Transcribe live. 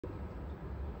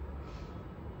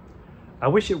I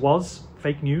wish it was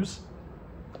fake news.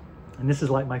 And this is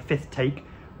like my 5th take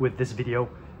with this video,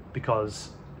 because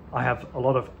I have a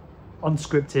lot of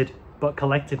unscripted but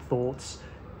collected thoughts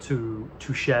to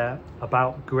share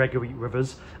about Gregory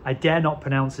Rivers. I dare not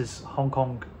pronounce his Hong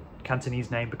Kong Cantonese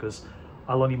name because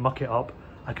I'll only muck it up.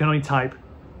 I can only type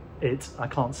it, I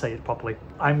can't say it properly.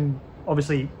 I'm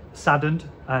obviously saddened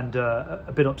and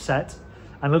a bit upset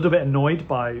and a little bit annoyed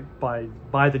by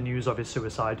the news of his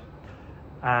suicide,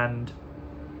 and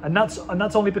that's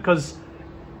only because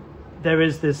there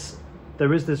is this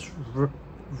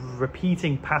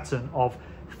repeating pattern of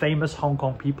famous Hong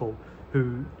Kong people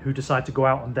who decide to go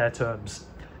out on their terms,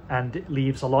 and it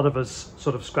leaves a lot of us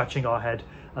sort of scratching our head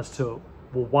as to,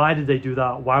 well, why did they do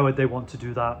that? Why would they want to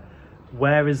do that?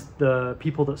 Where is the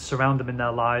people that surround them in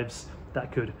their lives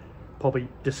that could probably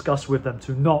discuss with them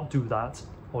to not do that,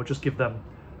 or just give them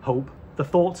hope? The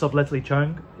thoughts of Leslie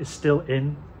Cheung is still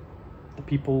in the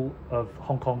people of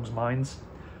Hong Kong's minds,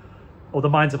 or the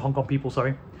minds of Hong Kong people,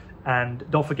 sorry. And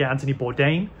don't forget Anthony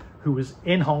Bourdain, who was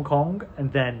in Hong Kong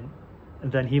and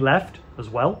then he left as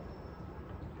well.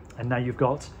 And now you've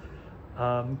got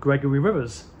Gregory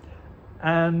Rivers,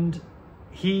 and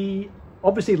he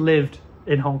obviously lived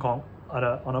in Hong Kong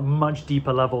on a much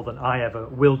deeper level than I ever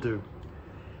will do.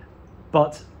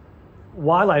 But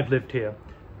while I've lived here,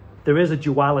 there is a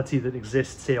duality that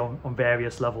exists here on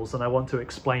various levels, and I want to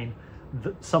explain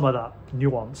some of that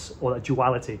nuance or that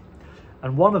duality.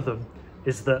 And one of them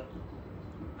is that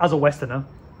as a Westerner,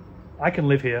 I can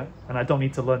live here and I don't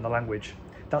need to learn the language.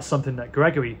 That's something that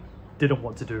Gregory didn't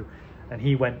want to do, and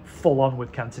he went full on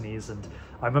with Cantonese. And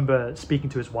I remember speaking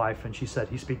to his wife, and she said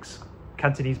he speaks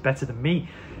Cantonese better than me,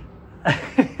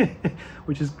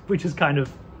 which is kind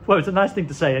of, well, it's a nice thing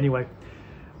to say anyway,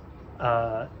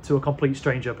 to a complete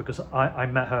stranger, because I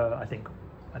met her, I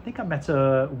think I met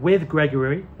her with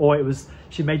Gregory, or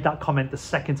she made that comment the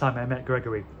second time I met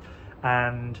Gregory.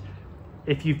 And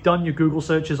if you've done your Google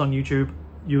searches on YouTube,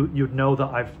 you'd know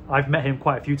that I've met him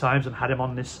quite a few times and had him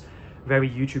on this very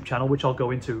YouTube channel, which I'll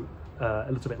go into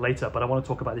a little bit later, but I want to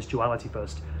talk about this duality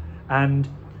first. And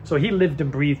so he lived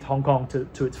and breathed Hong Kong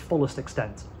to its fullest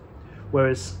extent,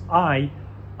 whereas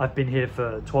I've been here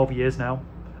for 12 years now,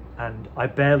 and I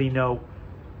barely know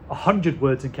 100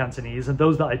 words in Cantonese, and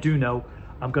those that I do know,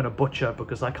 I'm going to butcher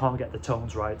because I can't get the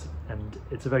tones right, and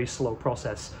it's a very slow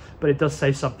process. But it does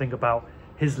say something about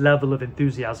his level of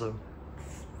enthusiasm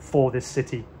for this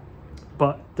city.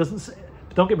 But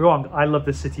don't get me wrong, I love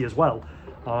this city as well.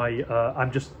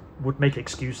 I'm just would make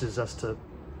excuses as to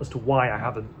why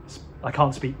I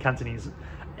can't speak Cantonese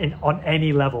on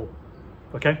any level.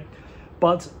 Okay,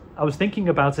 but I was thinking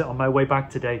about it on my way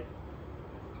back today,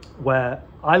 where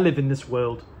I live in this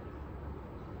world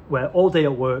where all day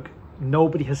at work,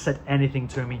 nobody has said anything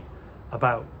to me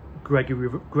about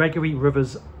Gregory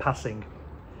Rivers passing,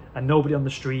 and nobody on the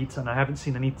street, and I haven't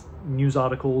seen any news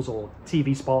articles or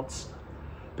TV spots,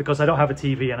 because I don't have a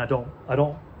TV and I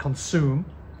don't consume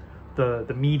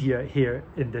the media here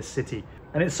in this city.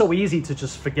 And it's so easy to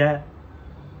just forget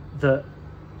that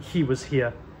he was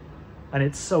here, and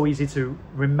it's so easy to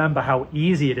remember how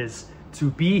easy it is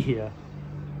to be here,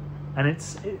 and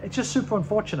it's just super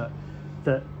unfortunate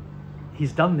that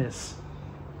he's done this.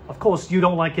 Of course, you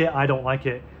don't like it, I don't like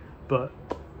it, but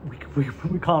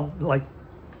we can't like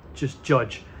just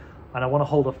judge, and I want to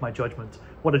hold off my judgment.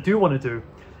 What I do want to do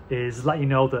is let you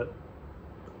know that,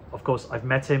 of course, I've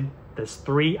met him. There's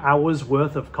 3 hours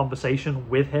worth of conversation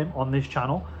with him on this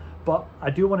channel, but I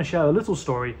do want to share a little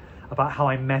story about how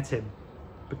I met him,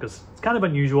 because it's kind of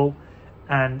unusual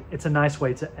and it's a nice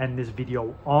way to end this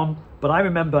video on. But I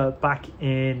remember back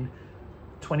in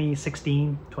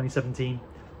 2016, 2017,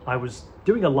 I was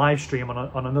doing a live stream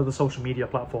on another social media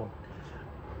platform,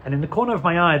 and in the corner of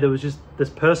my eye there was just this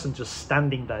person just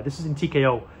standing there. This is in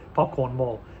TKO Popcorn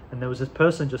Mall, and there was this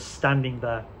person just standing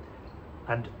there.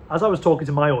 And as I was talking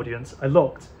to my audience, I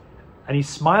looked and he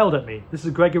smiled at me. This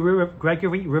is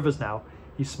Gregory Rivers now.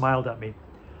 He smiled at me,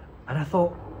 and I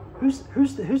thought, who's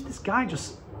this guy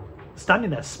just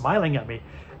standing there smiling at me?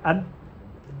 And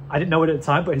I didn't know it at the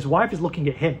time, but his wife is looking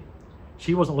at him.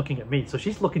 She wasn't looking at me, so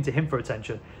she's looking to him for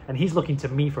attention, and he's looking to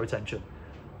me for attention.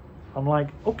 I'm like,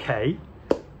 okay.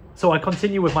 So I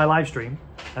continue with my live stream,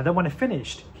 and then when I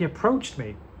finished, he approached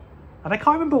me, and I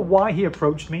can't remember why he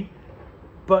approached me,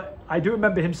 but I do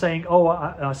remember him saying, "Oh,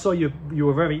 I saw you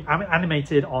were very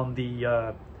animated on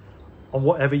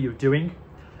whatever you're doing,"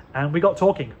 and we got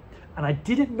talking, and I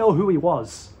didn't know who he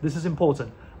was. This is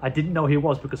important. I didn't know who he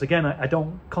was because, again, I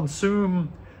don't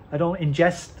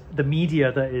ingest the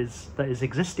media that is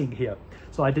existing here,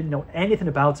 so I didn't know anything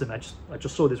about him. I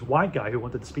just saw this white guy who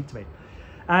wanted to speak to me,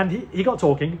 and he got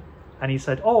talking, and he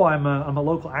said, oh, I'm a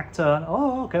local actor. And,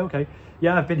 oh, okay.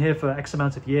 Yeah, I've been here for X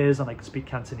amount of years and I can speak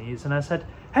Cantonese. And I said,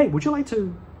 hey, would you like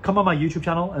to come on my YouTube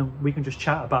channel and we can just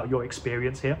chat about your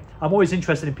experience here? I'm always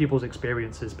interested in people's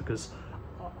experiences because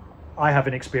I have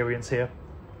an experience here.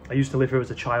 I used to live here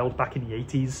as a child back in the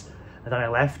 80s, and then I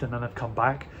left and then I've come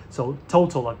back. So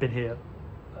total, I've been here,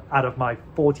 out of my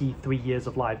 43 years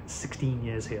of life, 16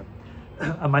 years here.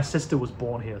 And my sister was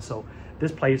born here. So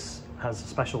this place has a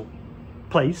special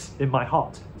place in my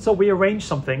heart. So we arranged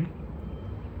something.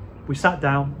 We sat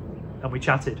down and we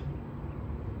chatted.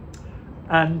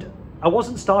 And I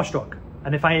wasn't starstruck.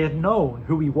 And if I had known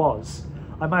who he was,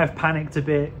 I might have panicked a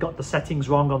bit, got the settings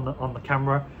wrong on the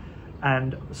camera,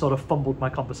 and sort of fumbled my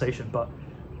conversation. But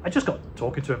I just got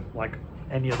talking to him like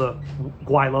any other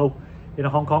Guilo in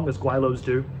Hong Kong, as Guilos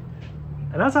do.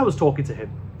 And as I was talking to him,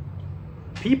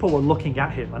 people were looking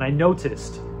at him, and I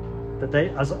noticed that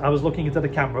as I was looking into the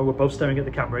camera, we're both staring at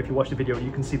the camera. If you watch the video,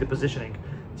 you can see the positioning.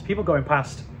 There's people going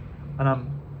past, and I'm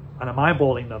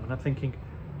eyeballing them, and I'm thinking,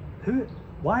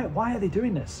 why are they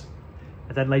doing this?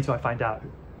 And then later I find out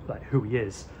like who he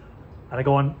is, and I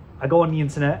go on the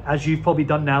internet, as you've probably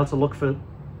done now, to look for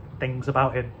things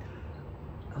about him.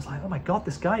 I was like, oh my God,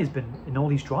 this guy has been in all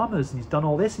these dramas and he's done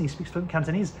all this and he speaks fluent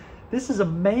Cantonese. This is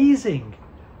amazing.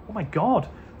 Oh my God.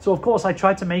 So of course I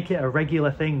tried to make it a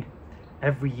regular thing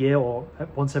every year or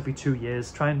once every 2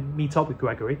 years, try and meet up with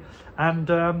Gregory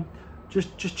and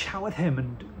just chat with him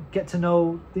and get to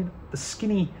know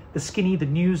the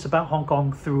news about Hong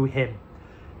Kong through him,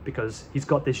 because he's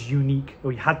got this unique,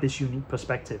 or he had this unique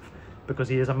perspective, because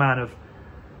he is a man of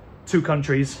 2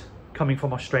 countries, coming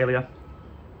from Australia,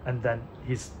 and then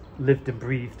he's lived and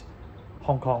breathed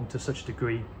Hong Kong to such a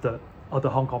degree that other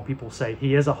Hong Kong people say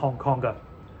he is a Hong Konger.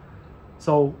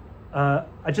 So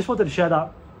I just wanted to share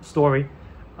that story.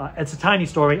 It's a tiny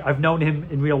story. I've known him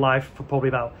in real life for probably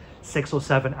about 6 or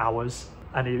 7 hours,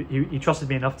 and he trusted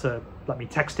me enough to let me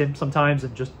text him sometimes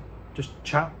and just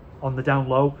chat on the down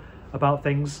low about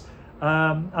things.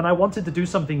 And I wanted to do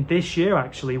something this year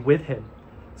actually with him.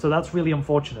 So that's really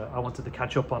unfortunate. I wanted to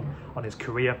catch up on his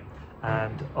career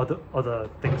and other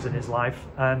things in his life,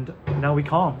 and now we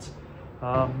can't.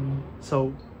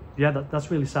 So yeah,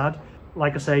 that's really sad.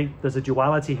 Like I say, there's a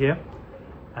duality here,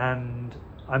 and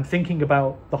I'm thinking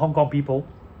about the Hong Kong people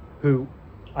who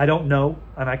I don't know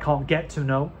and I can't get to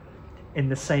know in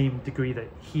the same degree that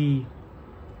he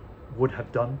would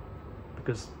have done,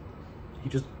 because he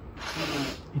just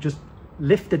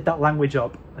lifted that language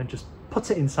up and just puts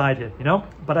it inside him, you know?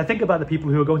 But I think about the people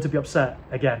who are going to be upset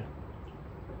again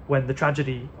when the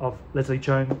tragedy of Leslie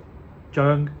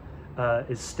Cheung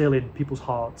is still in people's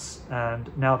hearts, and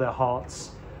now their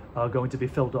hearts are going to be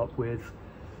filled up with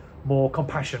more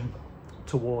compassion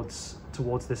towards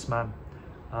this man.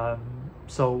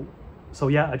 So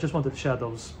yeah, I just wanted to share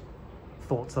those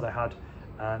thoughts that I had,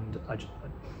 and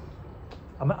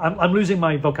I'm losing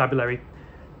my vocabulary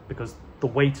because the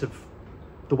weight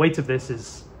of this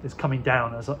is coming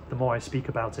down as the more I speak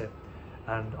about it,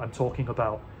 and I'm talking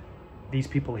about these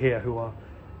people here who are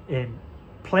in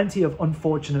plenty of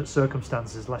unfortunate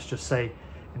circumstances, let's just say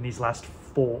in these last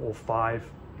 4 or 5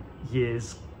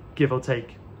 years, give or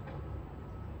take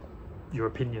your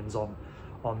opinions on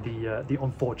the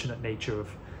unfortunate nature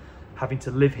of having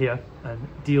to live here and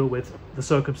deal with the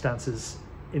circumstances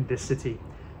in this city.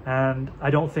 And I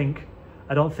don't think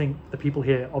the people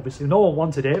here, obviously no one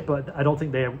wanted it, but I don't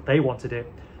think they wanted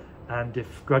it. And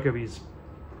if Gregory's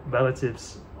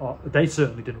relatives, they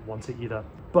certainly didn't want it either.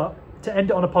 But to end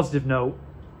it on a positive note,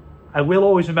 I will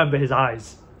always remember his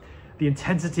eyes, the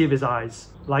intensity of his eyes,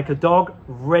 like a dog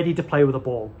ready to play with a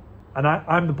ball. And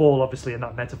I'm the ball, obviously, in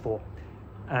that metaphor.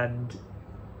 And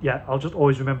yeah, I'll just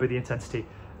always remember the intensity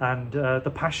and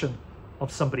the passion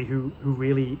of somebody who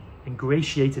really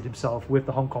ingratiated himself with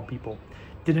the Hong Kong people.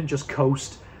 Didn't just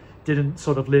coast, didn't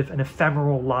sort of live an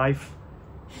ephemeral life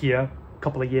here, a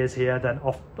couple of years here, then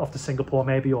off to Singapore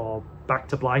maybe, or back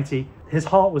to Blighty. His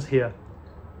heart was here.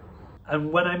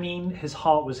 And when I mean his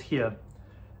heart was here,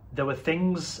 there were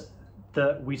things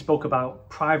that we spoke about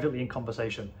privately in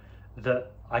conversation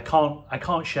that I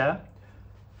can't share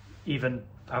even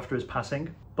after his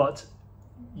passing, but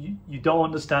you don't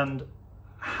understand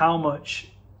how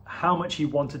much he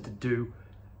wanted to do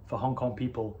for Hong Kong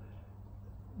people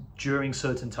during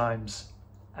certain times,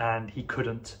 and he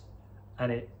couldn't,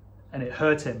 and it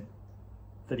hurt him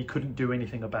that he couldn't do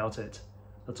anything about it.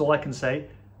 That's all I can say,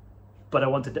 but I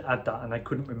wanted to add that, and I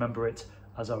couldn't remember it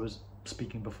as I was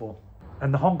speaking before.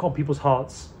 And the Hong Kong people's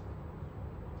hearts,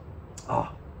 I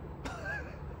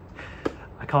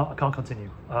can't continue.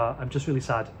 I'm just really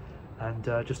sad, and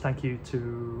just thank you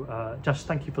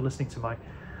for listening to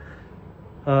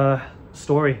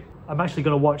story. I'm actually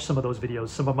going to watch some of those videos.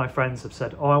 Some of my friends have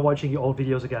said, oh, I'm watching your old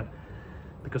videos again,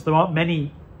 because there aren't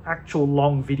many actual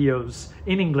long videos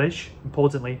in English,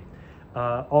 importantly,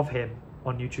 of him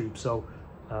on YouTube. So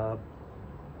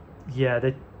yeah,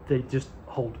 they just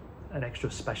hold an extra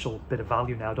special bit of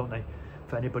value now, don't they,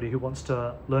 for anybody who wants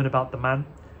to learn about the man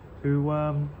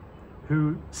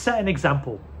who set an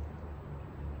example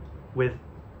with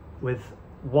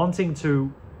wanting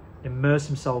to immerse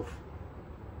himself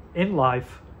in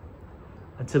life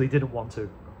until he didn't want to.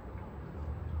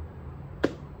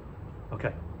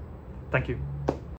 Okay, thank you.